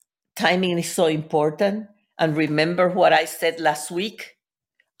timing is so important. And remember what I said last week?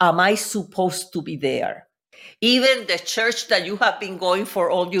 Am I supposed to be there? Even the church that you have been going for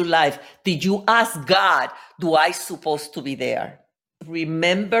all your life, did you ask God, do I supposed to be there?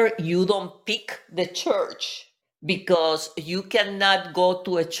 Remember, you don't pick the church, because you cannot go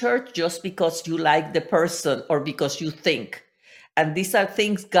to a church just because you like the person or because you think. And these are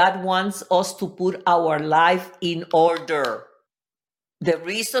things God wants us to put our life in order. The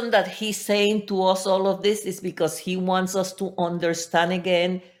reason that he's saying to us all of this is because he wants us to understand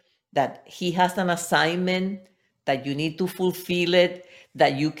again that he has an assignment, that you need to fulfill it,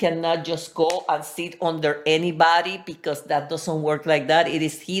 that you cannot just go and sit under anybody, because that doesn't work like that. It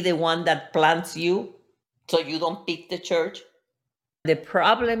is he the one that plants you, so you don't pick the church. The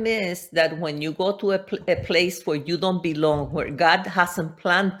problem is that when you go to a place where you don't belong, where God hasn't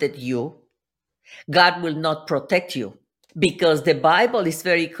planted you, God will not protect you. Because the Bible is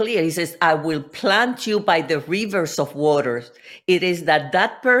very clear. He says, I will plant you by the rivers of waters. It is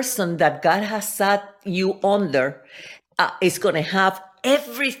that person that God has sat you under is going to have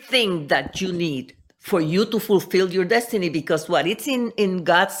everything that you need for you to fulfill your destiny. Because what it's in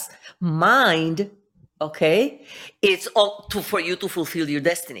God's mind, okay, it's all for you to fulfill your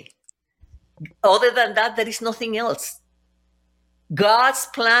destiny. Other than that, there is nothing else. God's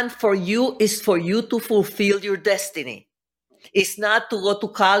plan for you is for you to fulfill your destiny. It's not to go to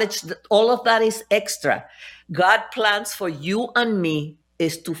college. All of that is extra. God plans for you and me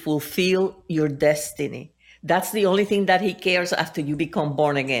is to fulfill your destiny. That's the only thing that he cares after you become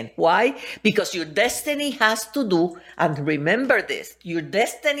born again. Why? Because your destiny has to do, and remember this, your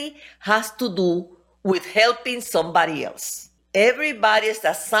destiny has to do with helping somebody else. Everybody's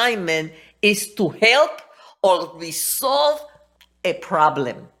assignment is to help or resolve a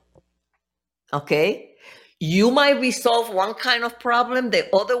problem. Okay? You might resolve one kind of problem, the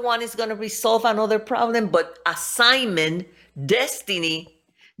other one is going to resolve another problem, but assignment, destiny,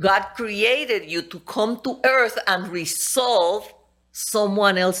 God created you to come to earth and resolve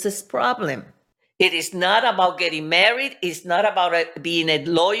someone else's problem. It is not about getting married. It's not about being a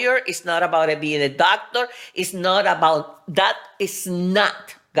lawyer. It's not about being a doctor. It's not about that. It's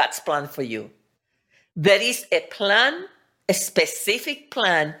not God's plan for you. There is a plan, a specific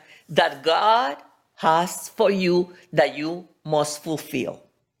plan that God has for you that you must fulfill.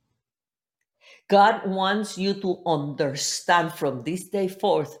 God wants you to understand from this day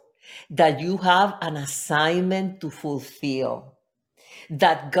forth that you have an assignment to fulfill,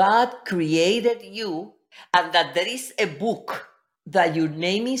 that God created you, and that there is a book that your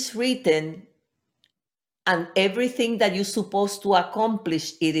name is written, and everything that you're supposed to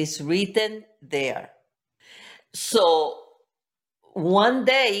accomplish, it is written there. So one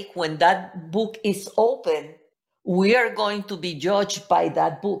day when that book is open, we are going to be judged by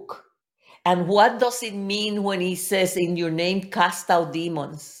that book. And what does it mean when he says, in your name cast out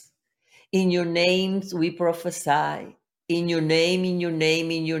demons? In your names we prophesy. In your name, in your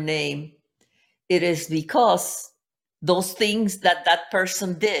name, in your name. It is because those things that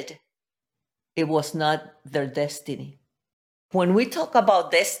person did, it was not their destiny. When we talk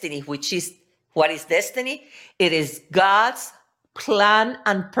about destiny, which is, what is destiny? It is God's plan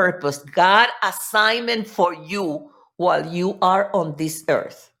and purpose, God's assignment for you while you are on this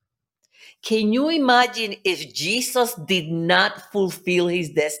earth. Can you imagine if Jesus did not fulfill his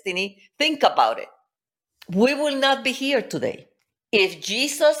destiny? Think about it. We will not be here today. If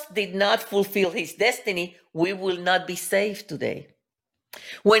Jesus did not fulfill his destiny, we will not be saved today.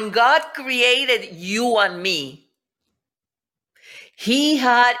 When God created you and me, he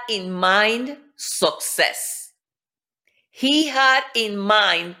had in mind success. He had in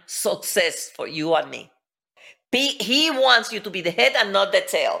mind success for you and me. He wants you to be the head and not the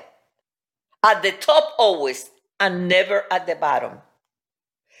tail. At the top always, and never at the bottom.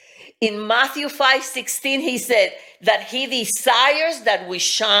 In Matthew 5:16, he said that he desires that we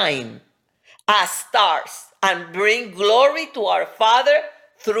shine as stars and bring glory to our Father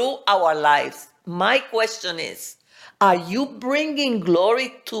through our lives. My question is, are you bringing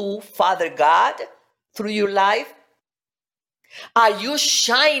glory to Father God through your life? Are you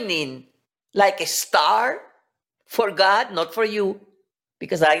shining like a star for God, not for you?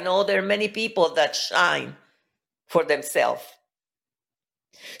 Because I know there are many people that shine for themselves.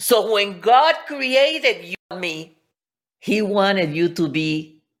 So when God created you and me, he wanted you to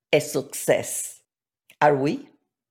be a success. Are we?